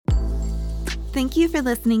Thank you for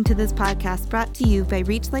listening to this podcast brought to you by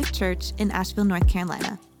Reach Life Church in Asheville, North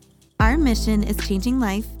Carolina. Our mission is changing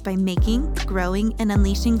life by making, growing, and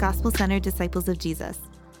unleashing gospel-centered disciples of Jesus.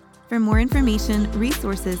 For more information,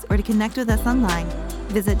 resources, or to connect with us online,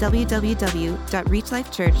 visit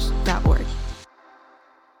www.reachlifechurch.org.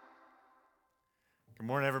 Good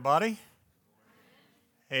morning, everybody.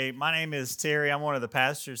 Hey, my name is Terry. I'm one of the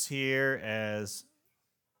pastors here, as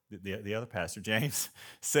the other pastor, James,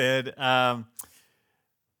 said.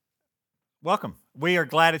 Welcome. We are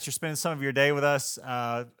glad that you're spending some of your day with us.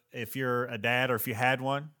 If you're a dad or if you had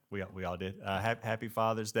one, we all did. Happy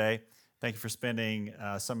Father's Day. Thank you for spending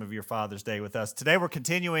some of your Father's Day with us. Today we're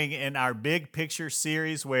continuing in our Big Picture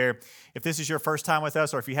series where if this is your first time with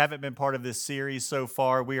us or if you haven't been part of this series so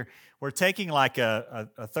far, we're taking like a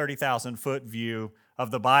 30,000-foot view of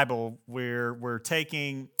the Bible where we're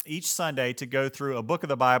taking each Sunday to go through a book of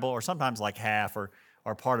the Bible or sometimes like half or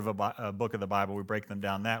part of a book of the Bible. We break them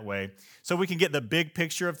down that way so we can get the big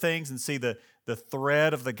picture of things and see the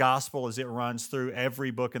thread of the gospel as it runs through every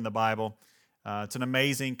book in the Bible. It's an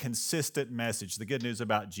amazing, consistent message, the good news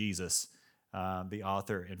about Jesus, the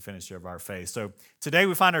author and finisher of our faith. So today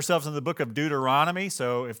we find ourselves in the book of Deuteronomy.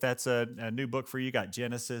 So if that's a new book for you, you got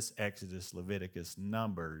Genesis, Exodus, Leviticus,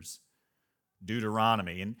 Numbers,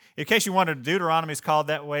 Deuteronomy. And in case you wondered, Deuteronomy is called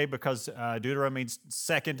that way because Deuteronomy means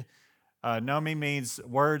second. Nomi means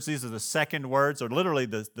words. These are the second words, or literally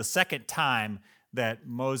the second time that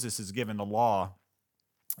Moses is given the law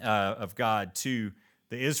of God to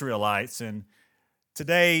the Israelites. And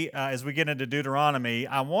today, as we get into Deuteronomy,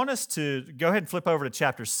 I want us to go ahead and flip over to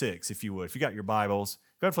chapter 6, if you would. If you got your Bibles,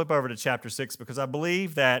 go ahead and flip over to chapter 6, because I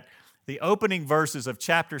believe that the opening verses of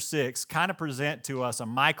chapter 6 kind of present to us a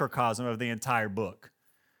microcosm of the entire book.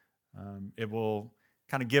 It will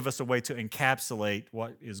kind of give us a way to encapsulate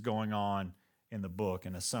what is going on in the book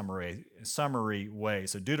in a summary way.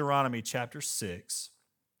 So Deuteronomy chapter 6,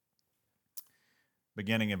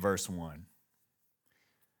 beginning in verse 1.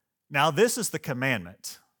 Now this is the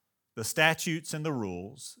commandment, the statutes and the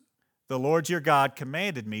rules the Lord your God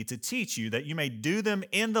commanded me to teach you, that you may do them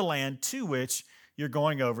in the land to which you're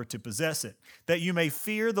going over to possess it, that you may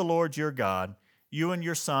fear the Lord your God, you and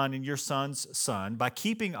your son's son, by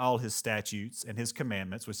keeping all his statutes and his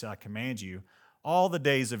commandments, which I command you, all the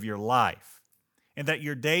days of your life, and that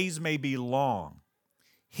your days may be long.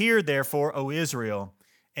 Hear therefore, O Israel,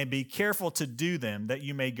 and be careful to do them, that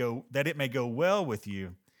it may go well with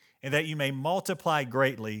you, and that you may multiply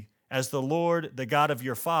greatly, as the Lord, the God of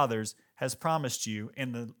your fathers, has promised you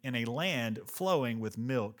in a land flowing with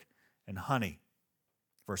milk and honey.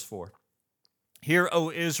 Verse 4. Hear,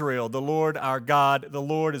 O Israel, the Lord our God, the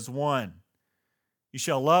Lord is one. You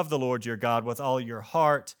shall love the Lord your God with all your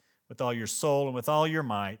heart, with all your soul, and with all your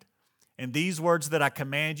might. And these words that I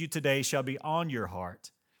command you today shall be on your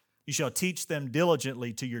heart. You shall teach them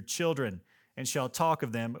diligently to your children, and shall talk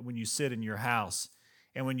of them when you sit in your house,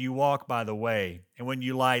 and when you walk by the way, and when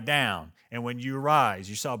you lie down, and when you rise.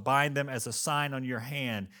 You shall bind them as a sign on your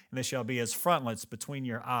hand, and they shall be as frontlets between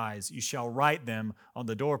your eyes. You shall write them on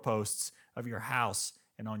the doorposts of your house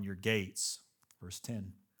and on your gates. Verse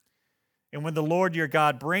 10. And when the Lord your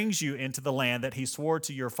God brings you into the land that he swore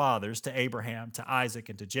to your fathers, to Abraham, to Isaac,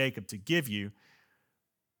 and to Jacob, to give you,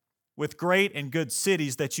 with great and good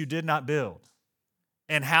cities that you did not build,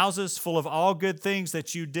 and houses full of all good things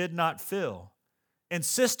that you did not fill, and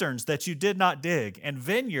cisterns that you did not dig, and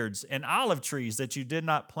vineyards and olive trees that you did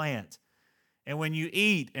not plant, and when you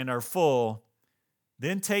eat and are full,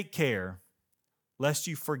 then take care lest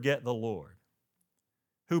you forget the Lord,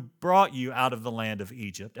 who brought you out of the land of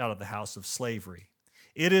Egypt, out of the house of slavery.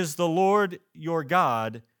 It is the Lord your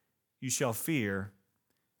God you shall fear,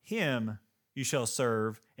 him you shall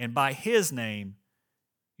serve, and by his name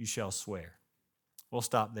you shall swear. We'll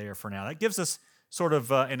stop there for now. That gives us sort of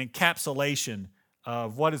an encapsulation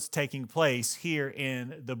of what is taking place here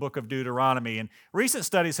in the book of Deuteronomy. And recent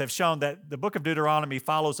studies have shown that the book of Deuteronomy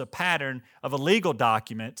follows a pattern of a legal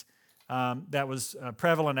document that was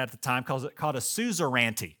prevalent at the time called a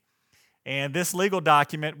suzerainty. And this legal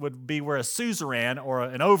document would be where a suzerain or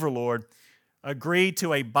an overlord agreed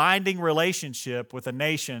to a binding relationship with a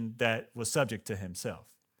nation that was subject to himself.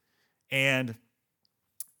 And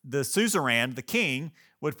the suzerain, the king,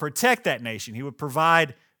 would protect that nation. He would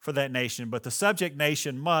provide for that nation, but the subject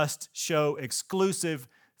nation must show exclusive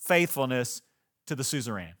faithfulness to the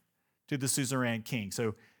suzerain king.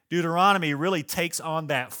 So Deuteronomy really takes on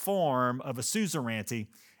that form of a suzerainty,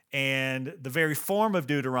 and the very form of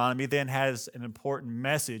Deuteronomy then has an important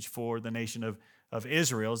message for the nation of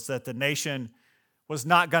Israel, is that the nation was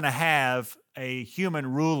not going to have a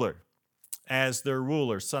human ruler as their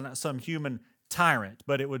ruler, some human tyrant,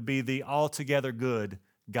 but it would be the altogether good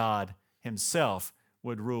God himself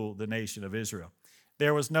would rule the nation of Israel.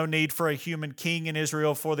 There was no need for a human king in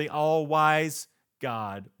Israel, for the all-wise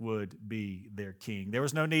God would be their king. There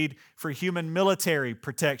was no need for human military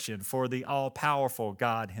protection, for the all-powerful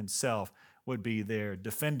God himself would be their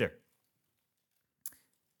defender.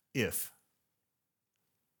 If,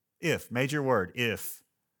 major word, if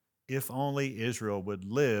only Israel would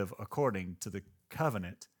live according to the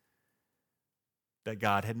covenant that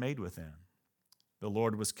God had made with them. The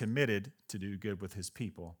Lord was committed to do good with his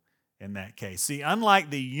people in that case. See, unlike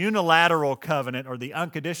the unilateral covenant or the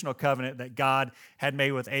unconditional covenant that God had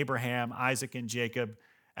made with Abraham, Isaac, and Jacob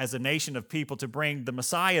as a nation of people to bring the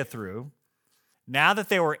Messiah through, now that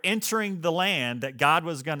they were entering the land that God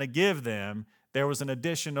was going to give them, there was an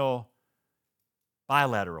additional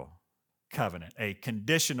bilateral covenant, a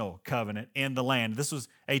conditional covenant in the land. This was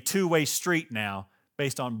a two-way street now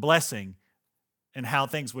based on blessing and how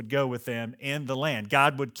things would go with them in the land.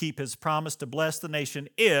 God would keep his promise to bless the nation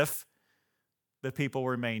if the people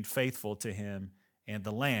remained faithful to him and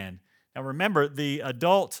the land. Now remember, the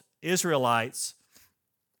adult Israelites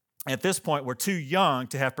at this point were too young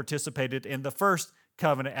to have participated in the first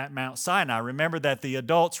covenant at Mount Sinai. Remember that the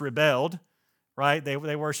adults rebelled, right? They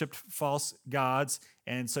worshiped false gods,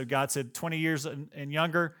 and so God said, 20 years and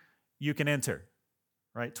younger, you can enter,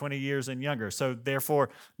 right? 20 years and younger. So therefore,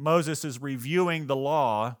 Moses is reviewing the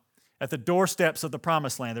law at the doorsteps of the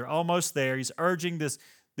promised land. They're almost there. He's urging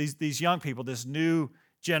these young people, this new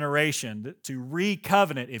generation, to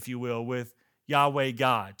re-covenant, if you will, with Yahweh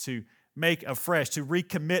God, to make afresh, to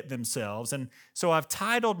recommit themselves. And so I've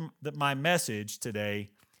titled my message today,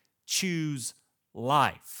 Choose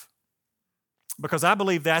Life, because I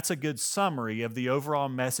believe that's a good summary of the overall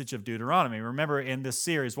message of Deuteronomy. Remember, in this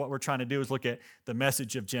series, what we're trying to do is look at the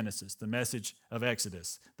message of Genesis, the message of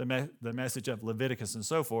Exodus, the message of Leviticus, and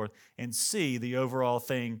so forth, and see the overall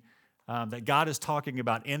thing that God is talking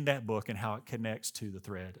about in that book and how it connects to the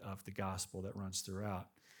thread of the gospel that runs throughout.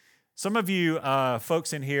 Some of you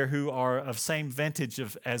folks in here who are of same vintage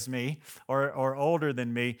as me or older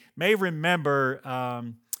than me may remember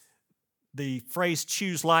the phrase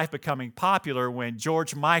choose life becoming popular when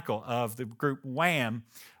George Michael of the group Wham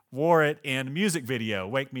wore it in a music video,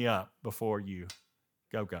 Wake Me Up Before You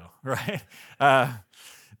Go, right?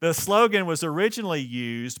 The slogan was originally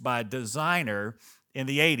used by a designer in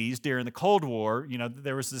the 80s during the Cold War. You know,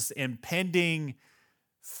 there was this impending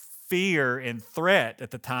fear and threat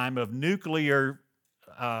at the time of nuclear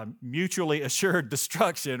mutually assured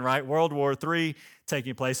destruction, right? World War III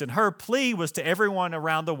taking place. And her plea was to everyone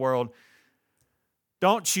around the world,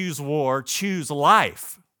 don't choose war, choose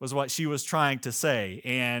life, was what she was trying to say.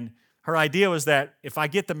 And her idea was that if I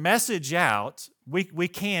get the message out, we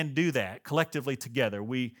can do that collectively together.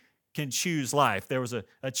 We can choose life. There was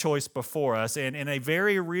a choice before us. And in a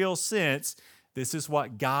very real sense, this is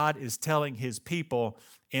what God is telling his people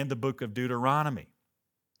in the book of Deuteronomy.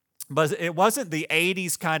 But it wasn't the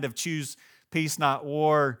 80s kind of choose peace, not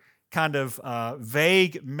war kind of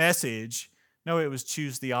vague message. No, it was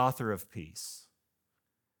choose the author of peace.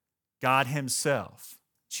 God himself.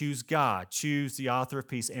 Choose God. Choose the author of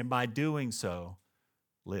peace. And by doing so,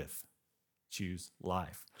 live. Choose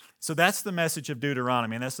life. So that's the message of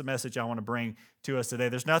Deuteronomy, and that's the message I want to bring to us today.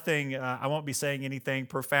 There's nothing, I won't be saying anything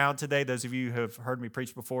profound today. Those of you who have heard me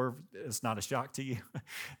preach before, it's not a shock to you.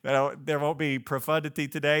 There won't be profundity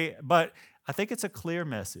today, but I think it's a clear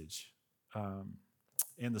message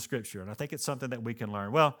in the Scripture, and I think it's something that we can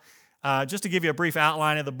learn. Well, just to give you a brief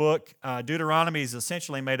outline of the book, Deuteronomy is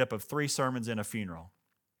essentially made up of 3 sermons and a funeral.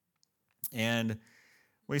 And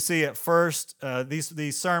we see at first,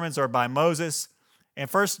 these sermons are by Moses. And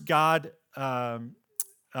first,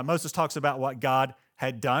 Moses talks about what God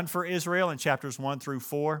had done for Israel in chapters 1 through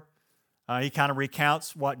 4. He kind of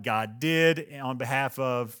recounts what God did on behalf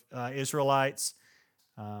of Israelites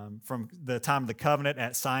from the time of the covenant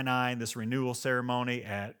at Sinai, this renewal ceremony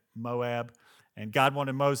at Moab. And God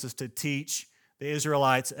wanted Moses to teach the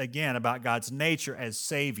Israelites again about God's nature as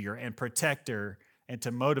Savior and protector, and to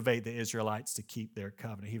motivate the Israelites to keep their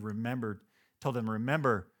covenant. He told them,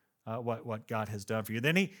 remember what God has done for you.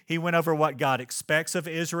 Then he went over what God expects of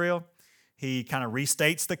Israel. He kind of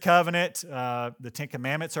restates the covenant. The 10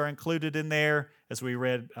 Commandments are included in there, as we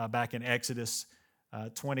read back in Exodus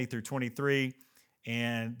 20 through 23.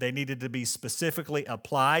 And they needed to be specifically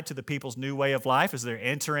applied to the people's new way of life as they're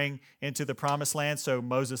entering into the promised land. So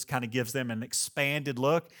Moses kind of gives them an expanded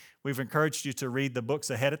look. We've encouraged you to read the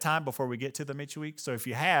books ahead of time before we get to them each week. So if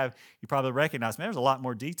you have, you probably recognize, man, there's a lot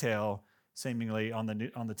more detail seemingly on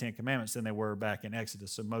the 10 Commandments than they were back in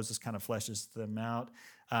Exodus. So Moses kind of fleshes them out.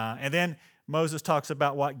 And then Moses talks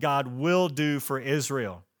about what God will do for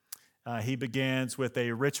Israel. He begins with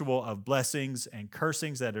a ritual of blessings and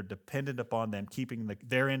cursings that are dependent upon them keeping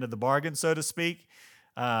their end of the bargain, so to speak.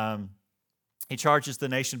 He charges the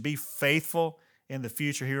nation, be faithful in the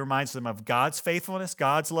future. He reminds them of God's faithfulness,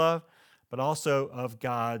 God's love, but also of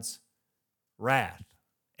God's wrath.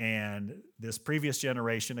 And this previous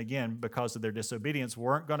generation, again, because of their disobedience,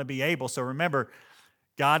 weren't going to be able. So remember,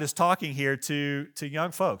 God is talking here to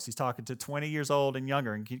young folks. He's talking to 20 years old and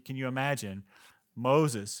younger. And can you imagine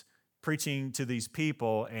Moses preaching to these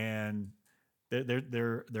people, and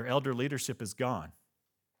their elder leadership is gone?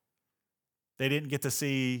 They didn't get to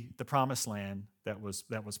see the promised land that was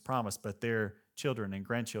promised, but their children and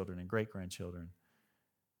grandchildren and great-grandchildren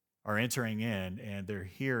are entering in, and they're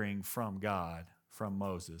hearing from God, from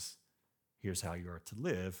Moses, here's how you are to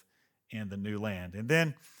live in the new land. And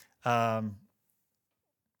then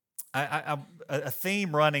a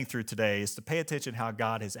theme running through today is to pay attention how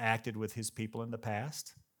God has acted with his people in the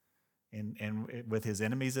past and with his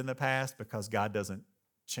enemies in the past, because God doesn't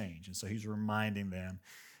change. And so he's reminding them.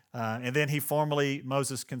 And then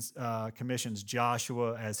Moses commissions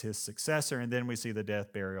Joshua as his successor, and then we see the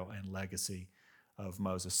death, burial, and legacy of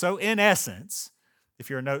Moses. So in essence, if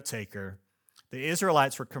you're a note taker, the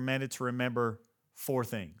Israelites were commanded to remember 4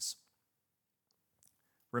 things.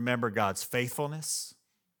 Remember God's faithfulness.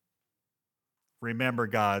 Remember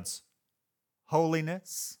God's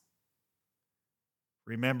holiness.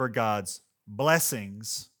 Remember God's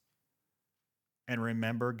blessings. And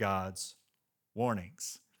remember God's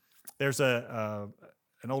warnings. There's an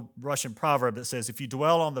old Russian proverb that says, if you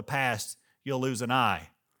dwell on the past, you'll lose an eye.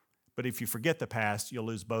 But if you forget the past, you'll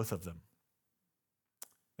lose both of them.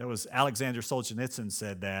 That was Alexander Solzhenitsyn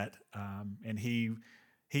said that, and he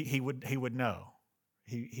would know.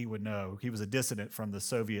 He would know. He was a dissident from the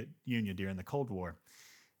Soviet Union during the Cold War.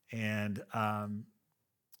 And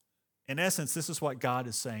in essence, this is what God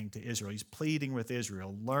is saying to Israel. He's pleading with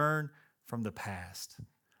Israel, learn from the past.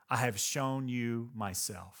 I have shown you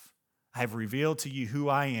myself. I have revealed to you who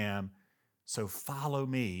I am, so follow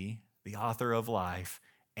me, the author of life,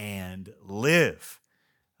 and live.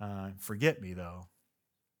 Forget me, though,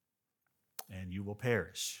 and you will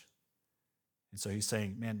perish. And so he's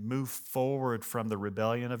saying, man, move forward from the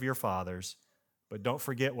rebellion of your fathers, but don't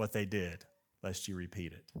forget what they did, lest you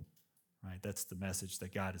repeat it. Right? That's the message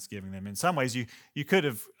that God is giving them. In some ways, I could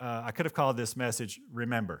have called this message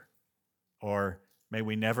 "Remember," or "May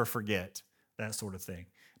we never forget," that sort of thing.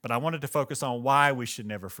 But I wanted to focus on why we should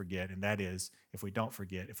never forget, and that is, if we don't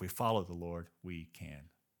forget, if we follow the Lord, we can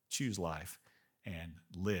choose life and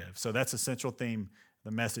live. So that's a central theme, the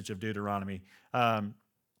message of Deuteronomy.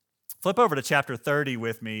 Flip over to chapter 30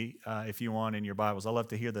 with me if you want in your Bibles. I love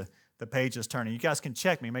to hear the pages turning. You guys can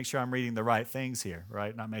check me, make sure I'm reading the right things here,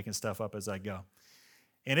 right? Not making stuff up as I go.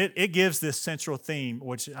 And it gives this central theme,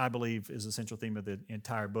 which I believe is the central theme of the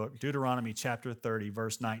entire book. Deuteronomy chapter 30,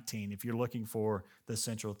 verse 19. If you're looking for the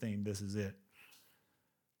central theme, this is it.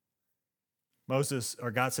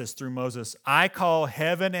 God says through Moses, I call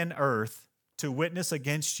heaven and earth to witness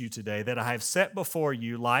against you today that I have set before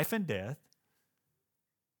you life and death,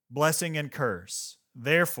 blessing and curse.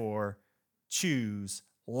 Therefore, choose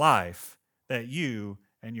life that you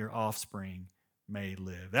and your offspring may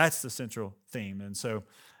live. That's the central theme. And so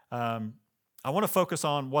I want to focus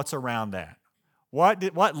on what's around that.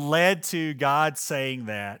 What led to God saying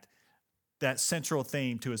that central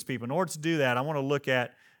theme to his people? In order to do that, I want to look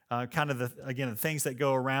at kind of the things that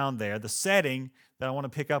go around there. The setting that I want to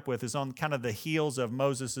pick up with is on kind of the heels of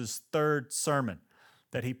Moses' third sermon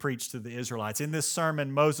that he preached to the Israelites. In this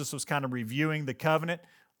sermon, Moses was kind of reviewing the covenant,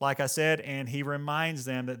 like I said, and he reminds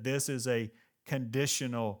them that this is a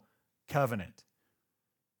conditional covenant.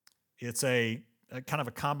 It's a kind of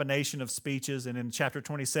a combination of speeches, and in chapter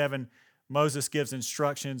 27, Moses gives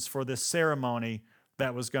instructions for this ceremony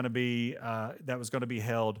that was going to be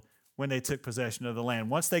held when they took possession of the land.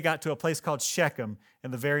 Once they got to a place called Shechem in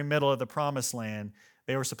the very middle of the promised land,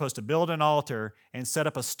 they were supposed to build an altar and set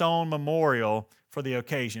up a stone memorial for the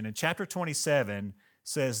occasion. And chapter 27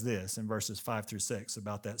 says this in verses 5 through 6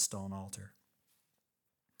 about that stone altar.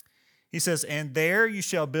 He says, and there you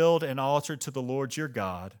shall build an altar to the Lord your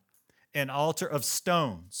God, an altar of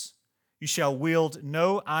stones. You shall wield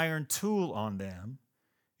no iron tool on them.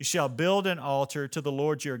 You shall build an altar to the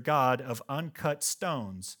Lord your God of uncut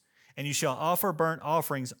stones, and you shall offer burnt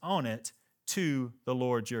offerings on it to the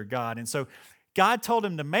Lord your God. And so God told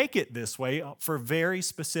him to make it this way for very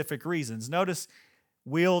specific reasons. Notice,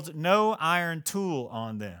 wield no iron tool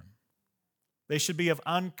on them. They should be of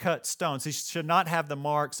uncut stones. They should not have the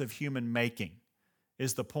marks of human making,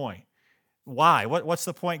 is the point. Why? What's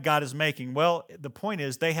the point God is making? Well, the point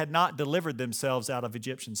is they had not delivered themselves out of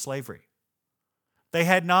Egyptian slavery. They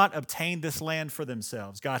had not obtained this land for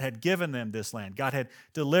themselves. God had given them this land. God had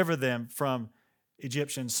delivered them from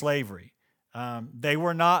Egyptian slavery. They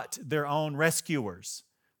were not their own rescuers.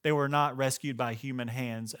 They were not rescued by human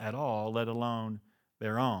hands at all, let alone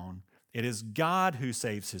their own. It is God who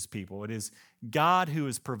saves his people. It is God who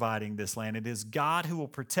is providing this land. It is God who will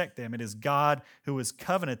protect them. It is God who is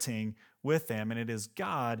covenanting with them, and it is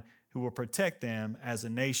God who will protect them as a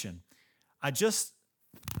nation. I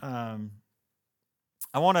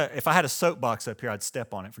want to, if I had a soapbox up here, I'd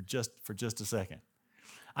step on it for just a second.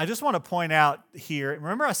 I just want to point out here,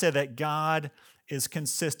 remember I said that God is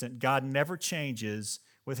consistent. God never changes.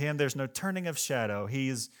 With him, there's no turning of shadow.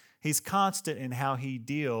 He's constant in how he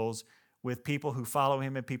deals with people who follow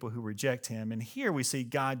him and people who reject him. And here we see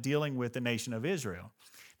God dealing with the nation of Israel.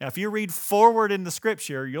 Now, if you read forward in the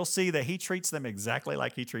scripture, you'll see that he treats them exactly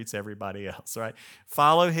like he treats everybody else, right?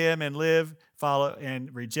 Follow him and live, follow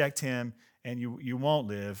and reject him, and you won't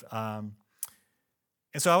live. And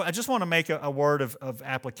so I just want to make a word of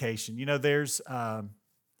application. You know, there's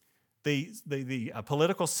the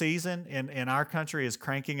political season in our country is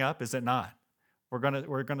cranking up, is it not?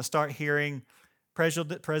 We're gonna start hearing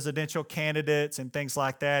presidential candidates and things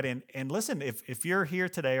like that. And listen, if you're here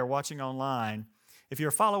today or watching online, if you're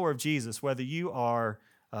a follower of Jesus, whether you are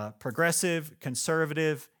progressive,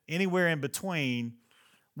 conservative, anywhere in between,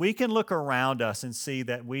 we can look around us and see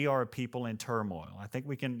that we are a people in turmoil. I think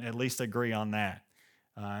we can at least agree on that.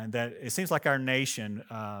 And that it seems like our nation,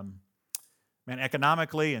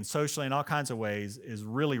 economically and socially in all kinds of ways, is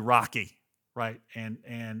really rocky, right?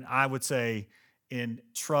 And I would say in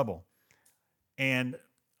trouble. And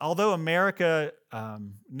although America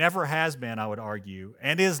never has been, I would argue,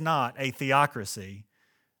 and is not a theocracy,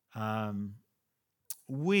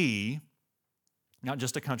 we, not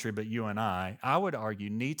just a country, but you and I would argue,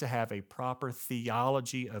 need to have a proper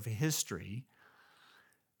theology of history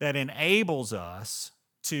that enables us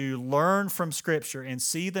to learn from Scripture and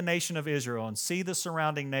see the nation of Israel and see the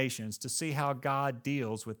surrounding nations, to see how God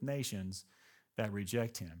deals with nations that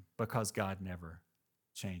reject him, because God never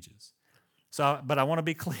changes. So, but I want to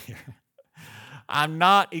be clear. I'm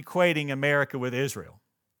not equating America with Israel.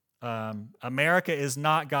 America is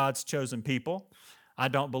not God's chosen people. I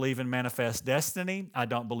don't believe in manifest destiny. I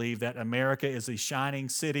don't believe that America is a shining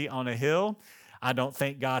city on a hill. I don't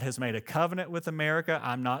think God has made a covenant with America.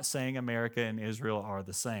 I'm not saying America and Israel are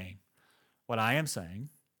the same. What I am saying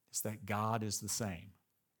is that God is the same.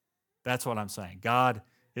 That's what I'm saying. God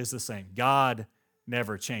is the same. God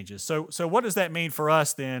never changes. So what does that mean for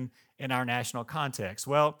us then in our national context?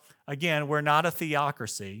 Well, again, we're not a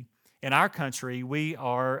theocracy. In our country, we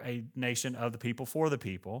are a nation of the people for the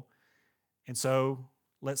people. And so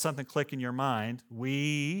let something click in your mind.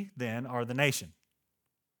 We then are the nation.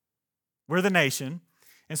 We're the nation.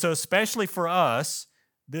 And so especially for us,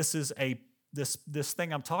 this is this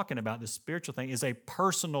thing I'm talking about, this spiritual thing, is a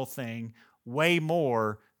personal thing way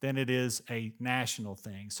more than it is a national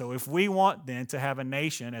thing. So if we want then to have a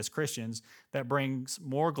nation as Christians that brings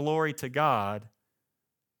more glory to God,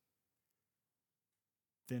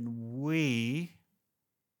 then we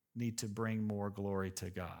need to bring more glory to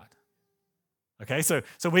God. Okay, so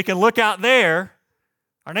we can look out there.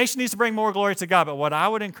 Our nation needs to bring more glory to God, but what I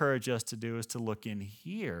would encourage us to do is to look in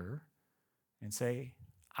here and say,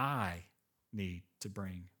 I need to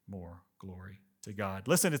bring more glory to God.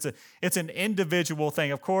 Listen, it's an individual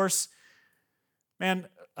thing. Of course, man,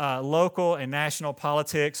 local and national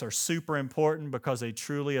politics are super important because they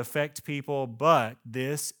truly affect people, but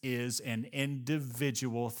this is an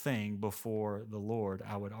individual thing before the Lord,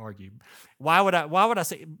 I would argue. Why would I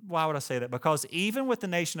say that? Because even with the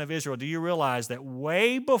nation of Israel, do you realize that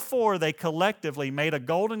way before they collectively made a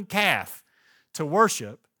golden calf to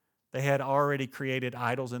worship, they had already created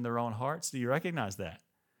idols in their own hearts? Do you recognize that?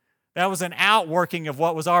 That was an outworking of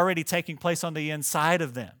what was already taking place on the inside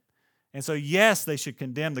of them. And so, yes, they should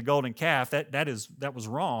condemn the golden calf. That was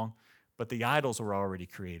wrong, but the idols were already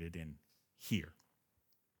created in here.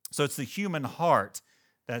 So it's the human heart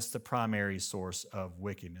that's the primary source of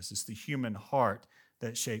wickedness. It's the human heart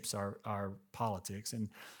that shapes our politics. And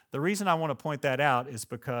the reason I want to point that out is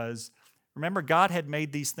because, remember, God had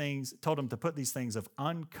made these things, told them to put these things of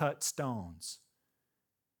uncut stones.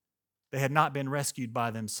 They had not been rescued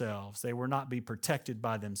by themselves. They were not be protected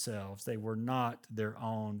by themselves. They were not their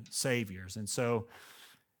own saviors. And so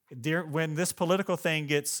when this political thing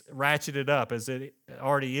gets ratcheted up, as it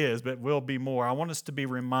already is, but will be more, I want us to be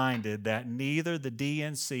reminded that neither the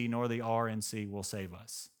DNC nor the RNC will save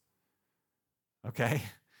us. Okay?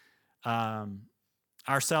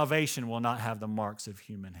 Our salvation will not have the marks of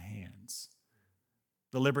human hands.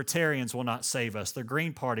 The libertarians will not save us. The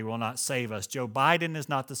Green Party will not save us. Joe Biden is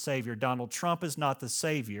not the Savior. Donald Trump is not the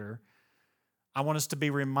Savior. I want us to be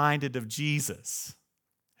reminded of Jesus,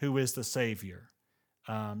 who is the Savior.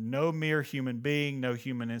 No mere human being, no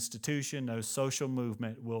human institution, no social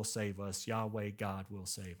movement will save us. Yahweh, God, will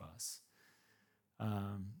save us.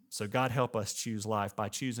 So God help us choose life by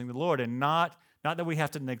choosing the Lord. And not that we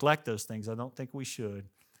have to neglect those things. I don't think we should.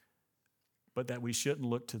 But that we shouldn't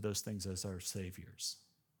look to those things as our saviors,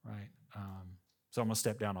 right? So I'm going to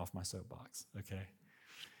step down off my soapbox, okay?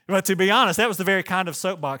 But to be honest, that was the very kind of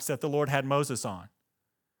soapbox that the Lord had Moses on.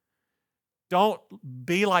 Don't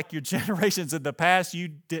be like your generations in the past. You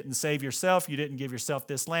didn't save yourself. You didn't give yourself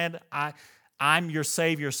this land. I'm your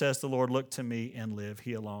Savior, says the Lord. Look to me and live.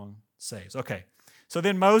 He alone saves. Okay. So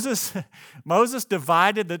then Moses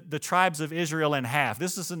divided the tribes of Israel in half.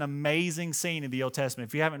 This is an amazing scene in the Old Testament.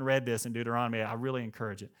 If you haven't read this in Deuteronomy, I really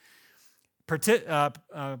encourage it.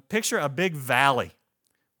 Picture a big valley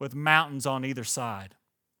with mountains on either side.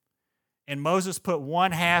 And Moses put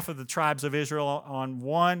one half of the tribes of Israel on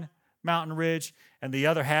one mountain ridge and the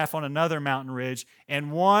other half on another mountain ridge.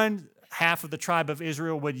 And one half of the tribe of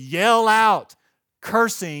Israel would yell out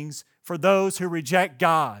cursings for those who reject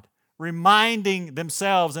God, reminding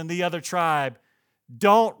themselves and the other tribe,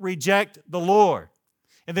 don't reject the Lord.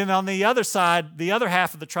 And then on the other side, the other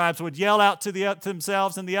half of the tribes would yell out to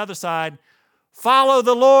themselves and the other side, follow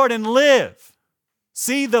the Lord and live.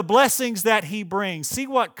 See the blessings that He brings. See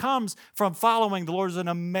what comes from following the Lord. Is an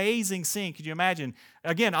amazing scene. Could you imagine?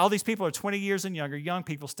 Again, all these people are 20 years and younger, young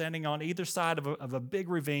people standing on either side of a big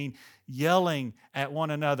ravine, yelling at one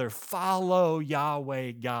another, follow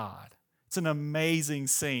Yahweh God. It's an amazing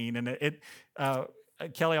scene. And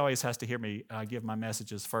Kelly always has to hear me give my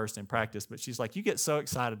messages first in practice, but she's like, you get so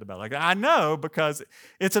excited about it. Like, I know, because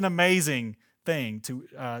it's an amazing thing to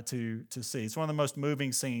see. It's one of the most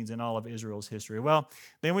moving scenes in all of Israel's history. Well,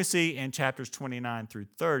 then we see in chapters 29 through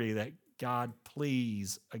 30 that God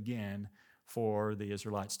pleads again for the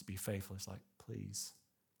Israelites to be faithful. It's like, please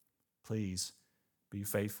be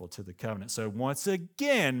faithful to the covenant. So once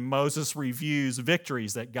again, Moses reviews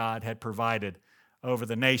victories that God had provided over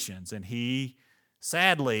the nations, and he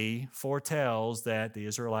sadly foretells that the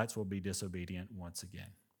Israelites will be disobedient once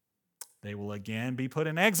again. They will again be put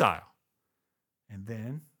in exile. And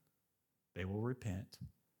then they will repent.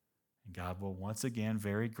 And God will once again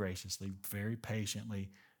very graciously, very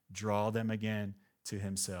patiently draw them again to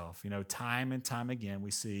Himself. You know, time and time again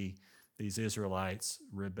we see these Israelites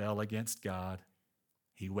rebel against God.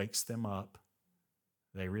 He wakes them up.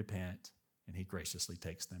 They repent. And He graciously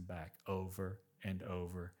takes them back over and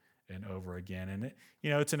over and over again. And,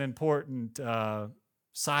 it's an important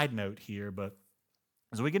side note here, but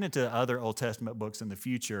as we get into other Old Testament books in the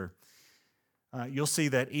future, you'll see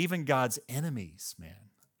that even God's enemies,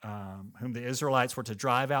 whom the Israelites were to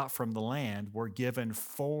drive out from the land, were given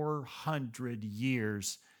 400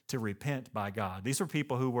 years to repent by God. These were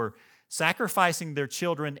people who were sacrificing their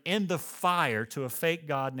children in the fire to a fake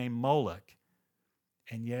god named Moloch.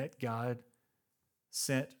 And yet God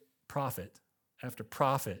sent prophet after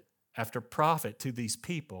prophet after prophet to these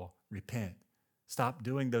people. Repent. Stop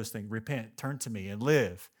doing those things. Repent. Turn to me and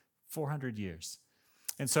live. 400 years.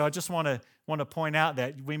 And so I just want to point out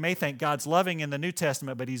that we may think God's loving in the New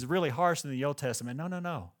Testament, but He's really harsh in the Old Testament.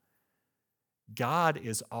 No. God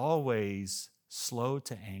is always slow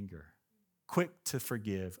to anger, quick to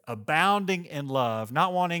forgive, abounding in love,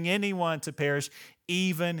 not wanting anyone to perish,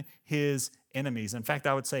 even His enemies. In fact,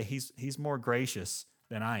 I would say He's more gracious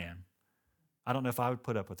than I am. I don't know if I would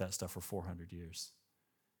put up with that stuff for 400 years.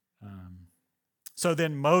 So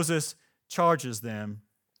then Moses charges them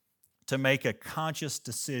to make a conscious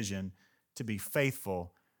decision to be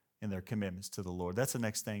faithful in their commitments to the Lord. That's the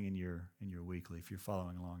next thing in your weekly, if you're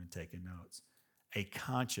following along and taking notes. A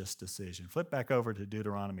conscious decision. Flip back over to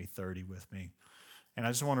Deuteronomy 30 with me. And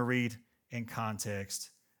I just want to read in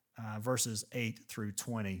context verses 8 through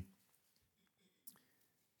 20.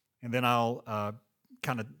 And then I'll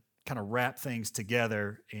kind of wrap things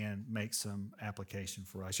together and make some application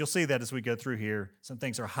for us. You'll see that as we go through here, some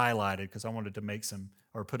things are highlighted because I wanted to make some,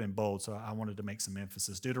 or put in bold, so I wanted to make some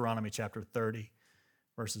emphasis. Deuteronomy chapter 30,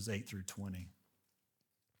 verses 8 through 20.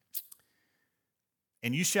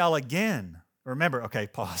 And you shall again, remember, okay,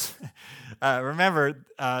 pause. Remember,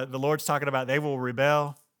 the Lord's talking about they will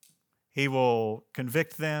rebel. He will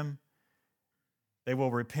convict them. They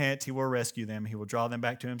will repent. He will rescue them. He will draw them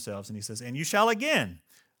back to Himself. And He says, and you shall again,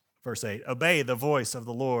 verse 8, obey the voice of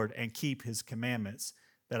the Lord and keep His commandments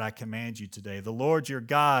that I command you today. The Lord your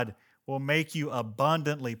God will make you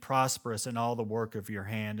abundantly prosperous in all the work of your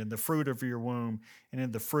hand, in the fruit of your womb, and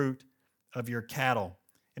in the fruit of your cattle,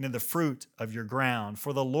 and in the fruit of your ground.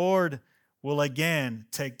 For the Lord will again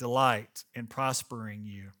take delight in prospering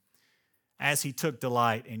you, as he took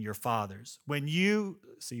delight in your fathers. When you,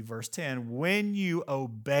 see verse 10, when you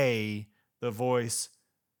obey the voice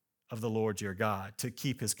of the Lord your God, to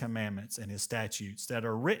keep his commandments and his statutes that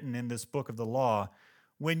are written in this book of the law,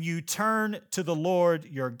 when you turn to the Lord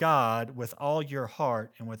your God with all your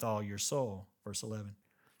heart and with all your soul. Verse 11.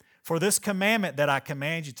 For this commandment that I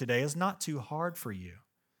command you today is not too hard for you,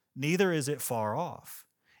 neither is it far off.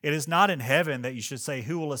 It is not in heaven that you should say,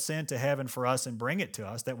 who will ascend to heaven for us and bring it to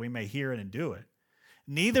us, that we may hear it and do it.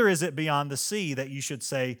 Neither is it beyond the sea that you should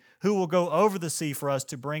say, who will go over the sea for us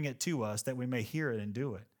to bring it to us, that we may hear it and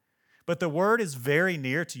do it. But the word is very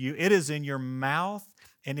near to you. It is in your mouth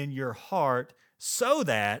and in your heart, so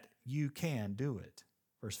that you can do it.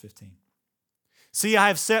 Verse 15. See, I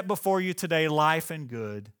have set before you today life and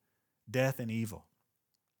good, death and evil.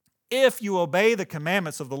 If you obey the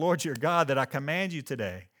commandments of the Lord your God that I command you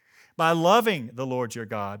today, by loving the Lord your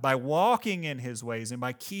God, by walking in his ways, and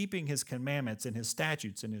by keeping his commandments and his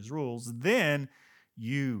statutes and his rules, then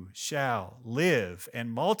you shall live and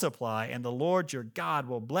multiply, and the Lord your God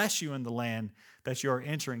will bless you in the land that you are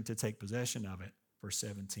entering to take possession of it. Verse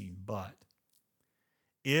 17, but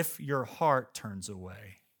if your heart turns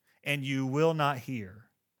away, and you will not hear,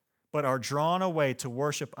 but are drawn away to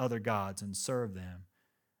worship other gods and serve them,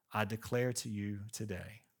 I declare to you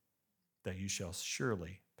today that you shall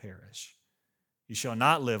surely perish. You shall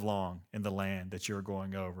not live long in the land that you are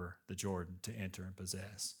going over the Jordan to enter and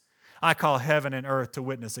possess. I call heaven and earth to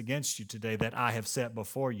witness against you today that I have set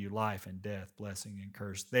before you life and death, blessing and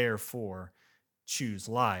curse. Therefore, choose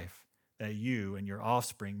life, that you and your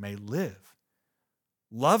offspring may live,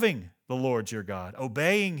 loving the Lord your God,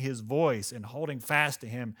 obeying his voice and holding fast to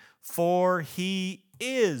him, for he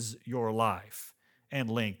is your life and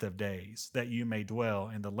length of days, that you may dwell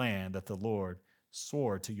in the land that the Lord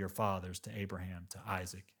swore to your fathers, to Abraham, to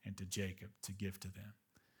Isaac, and to Jacob, to give to them.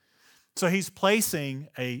 So he's placing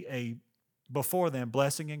before them,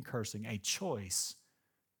 blessing and cursing, a choice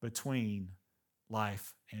between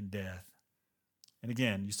life and death. And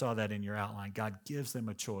again, you saw that in your outline. God gives them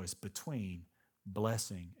a choice between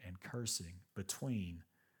blessing and cursing, between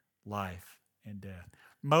life and death.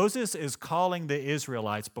 Moses is calling the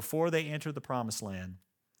Israelites before they enter the promised land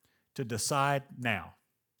to decide now.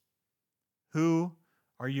 Who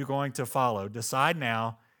are you going to follow? Decide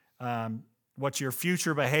now what your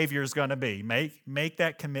future behavior is going to be. Make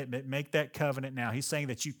that commitment, make that covenant now. He's saying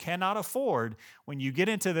that you cannot afford, when you get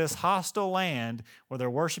into this hostile land where they're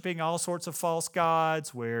worshiping all sorts of false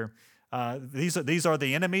gods, where these are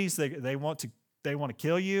the enemies, they want to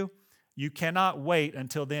kill you. You cannot wait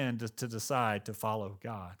until then to decide to follow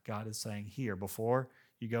God. God is saying here, before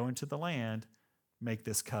you go into the land, make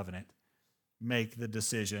this covenant. Make the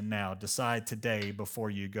decision now. Decide today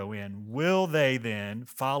before you go in. Will they then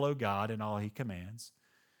follow God in all he commands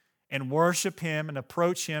and worship him and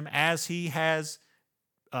approach him as he has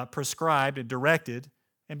prescribed and directed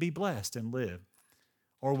and be blessed and live?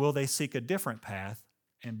 Or will they seek a different path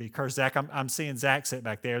and be cursed? Zach, I'm seeing Zach sit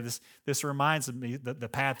back there. This reminds me the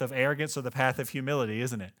path of arrogance or the path of humility,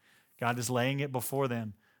 isn't it? God is laying it before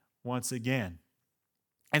them once again.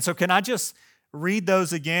 And so can I just read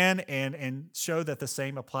those again and show that the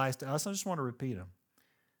same applies to us? I just want to repeat them.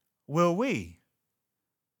 Will we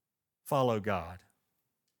follow God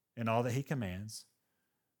in all that he commands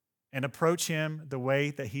and approach him the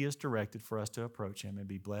way that he has directed for us to approach him and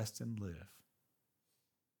be blessed and live?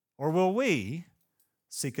 Or will we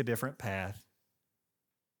seek a different path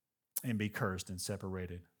and be cursed and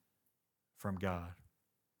separated from God?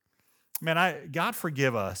 Man, God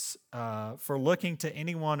forgive us for looking to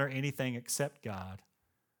anyone or anything except God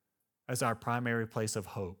as our primary place of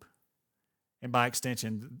hope. And by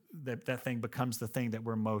extension, that thing becomes the thing that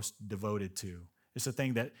we're most devoted to. It's the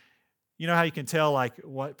thing that, you know how you can tell like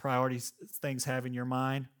what priorities things have in your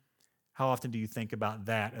mind? How often do you think about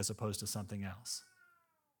that as opposed to something else?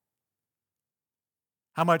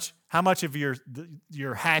 How much of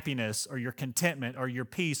your happiness or your contentment or your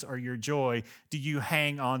peace or your joy do you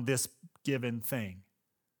hang on this given thing?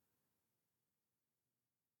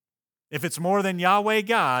 If it's more than Yahweh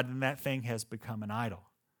God, then that thing has become an idol.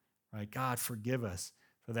 Right? God, forgive us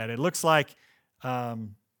for that. It looks like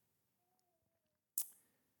I'm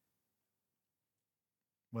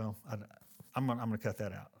going to cut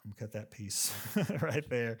that out. I'm going to cut that piece right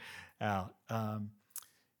there out.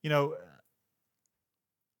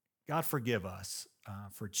 God forgive us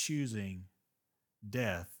for choosing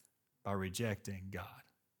death by rejecting God.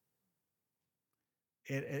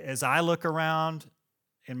 as I look around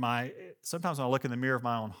sometimes when I look in the mirror of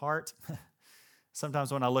my own heart,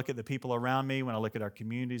 sometimes when I look at the people around me, when I look at our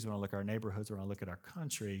communities, when I look at our neighborhoods, when I look at our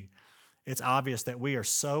country, it's obvious that we are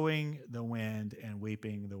sowing the wind and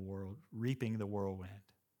reaping the whirlwind.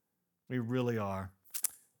 We really are.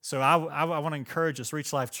 So I want to encourage us,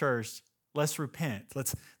 Reach Life Church, let's repent.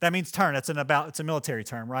 That means turn. It's a military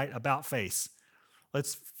term, right? About face.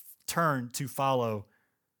 Let's turn to follow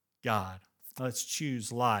God. Let's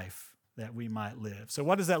choose life that we might live. So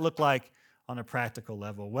what does that look like on a practical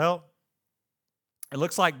level? Well, it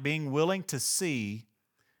looks like being willing to see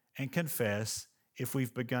and confess if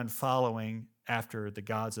we've begun following after the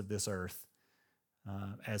gods of this earth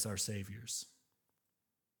as our saviors.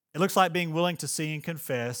 It looks like being willing to see and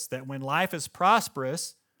confess that when life is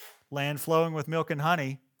prosperous, land flowing with milk and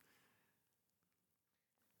honey,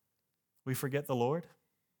 we forget the Lord.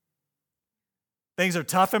 Things are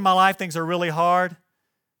tough in my life. Things are really hard.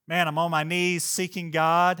 Man, I'm on my knees seeking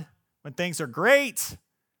God. When things are great,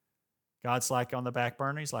 God's like on the back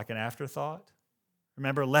burner. He's like an afterthought.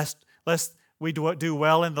 Remember, lest we do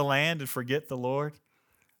well in the land and forget the Lord.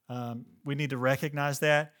 We need to recognize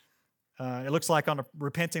that.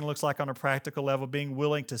 Repenting looks like on a practical level, being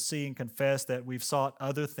willing to see and confess that we've sought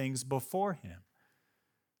other things before Him.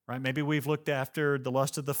 Right? Maybe we've looked after the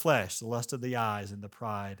lust of the flesh, the lust of the eyes, and the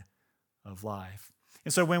pride of life.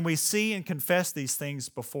 And so when we see and confess these things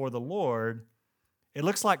before the Lord, it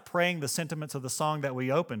looks like praying the sentiments of the song that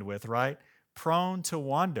we opened with, right? Prone to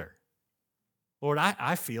wander. Lord,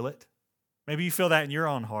 I feel it. Maybe you feel that in your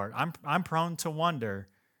own heart. I'm prone to wander.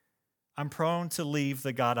 I'm prone to leave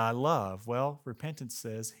the God I love. Well, repentance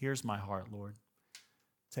says, here's my heart, Lord.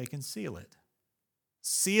 Take and seal it.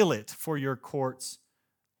 Seal it for your courts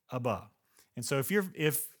above. And so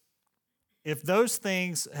if those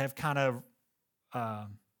things have kind of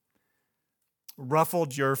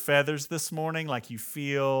ruffled your feathers this morning, like you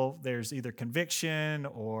feel there's either conviction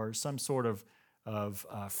or some sort of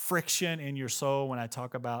friction in your soul when I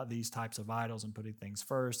talk about these types of idols and putting things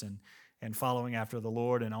first and following after the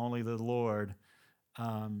Lord and only the Lord,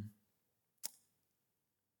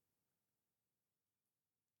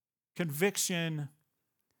 conviction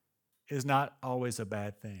is not always a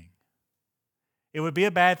bad thing. It would be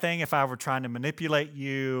a bad thing if I were trying to manipulate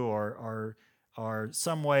you or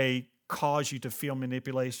some way cause you to feel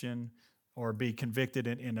manipulation or be convicted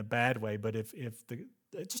in a bad way. But if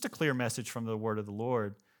just a clear message from the word of the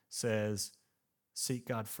Lord says, seek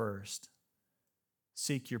God first.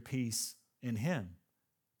 Seek your peace in Him.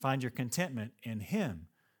 Find your contentment in Him.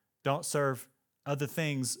 Don't serve other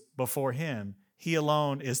things before Him. He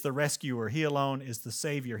alone is the rescuer. He alone is the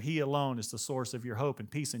Savior. He alone is the source of your hope and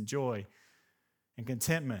peace and joy and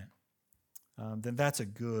contentment. Then that's a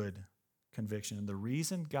good conviction. And the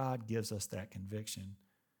reason God gives us that conviction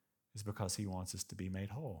is because He wants us to be made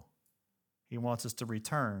whole. He wants us to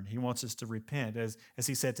return. He wants us to repent. As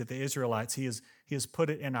He said to the Israelites, He has put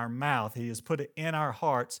it in our mouth. He has put it in our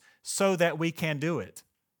hearts so that we can do it.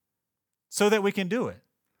 So that we can do it.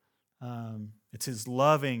 It's His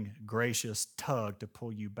loving, gracious tug to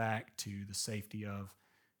pull you back to the safety of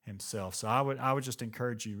Himself. So I would just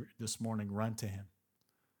encourage you this morning, run to Him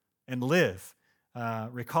and live.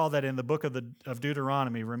 Recall that in the book of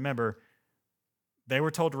Deuteronomy, remember, they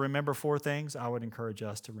were told to remember 4 things. I would encourage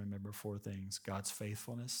us to remember 4 things. God's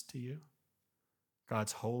faithfulness to you,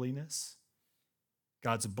 God's holiness,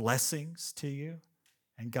 God's blessings to you,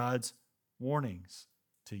 and God's warnings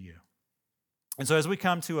to you. And so as we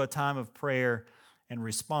come to a time of prayer and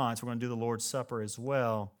response, we're going to do the Lord's Supper as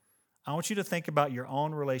well. I want you to think about your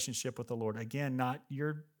own relationship with the Lord. Again, not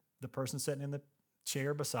the person sitting in the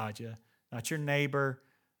chair beside you, not your neighbor,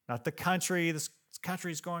 not the country. This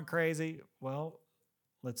country's going crazy. Well,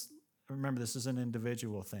 let's remember this is an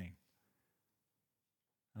individual thing.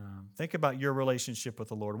 Think about your relationship with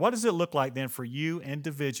the Lord. What does it look like then for you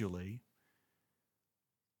individually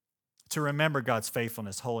to remember God's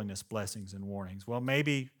faithfulness, holiness, blessings, and warnings? Well,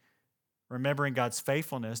 maybe remembering God's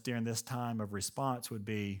faithfulness during this time of response would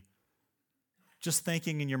be just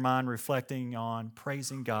thinking in your mind, reflecting on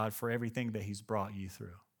praising God for everything that He's brought you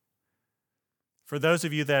through. For those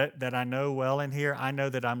of you that I know well in here, I know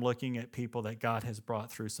that I'm looking at people that God has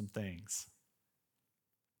brought through some things.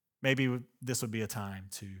 Maybe this would be a time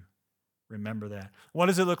to remember that. What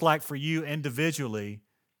does it look like for you individually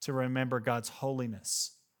to remember God's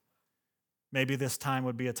holiness? Maybe this time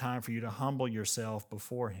would be a time for you to humble yourself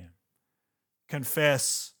before Him.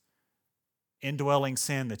 Confess indwelling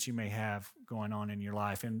sin that you may have going on in your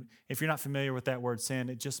life. And if you're not familiar with that word sin,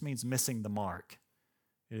 it just means missing the mark.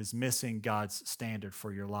 It is missing God's standard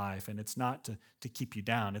for your life. And it's not to keep you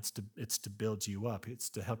down. It's to build you up. It's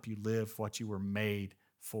to help you live what you were made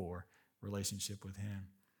for, relationship with him.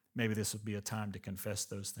 Maybe this would be a time to confess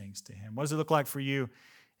those things to him. What does it look like for you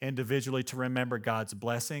individually to remember God's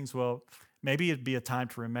blessings? Well, maybe it'd be a time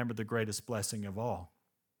to remember the greatest blessing of all.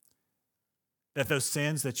 That those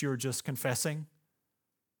sins that you were just confessing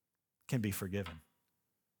can be forgiven.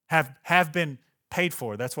 Have been paid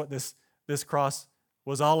for. That's what this cross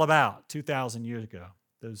was all about 2,000 years ago.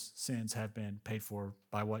 Those sins have been paid for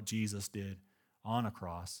by what Jesus did on a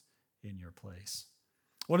cross in your place.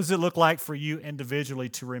 What does it look like for you individually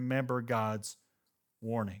to remember God's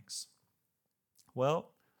warnings?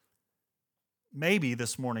 Well, maybe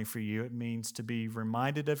this morning for you it means to be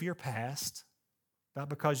reminded of your past, not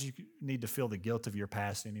because you need to feel the guilt of your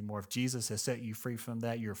past anymore. If Jesus has set you free from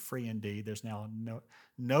that, you're free indeed. There's now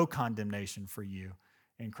no condemnation for you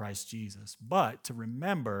in Christ Jesus. But to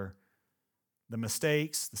remember the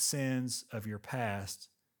mistakes, the sins of your past,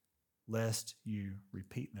 lest you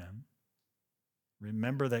repeat them.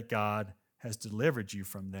 Remember that God has delivered you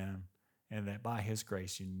from them and that by his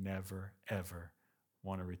grace you never, ever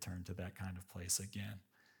want to return to that kind of place again.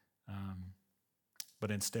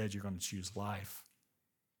 But instead you're going to choose life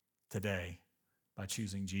today by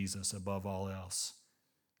choosing Jesus above all else.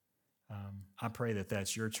 I pray that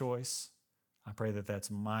that's your choice. I pray that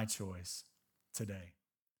that's my choice today.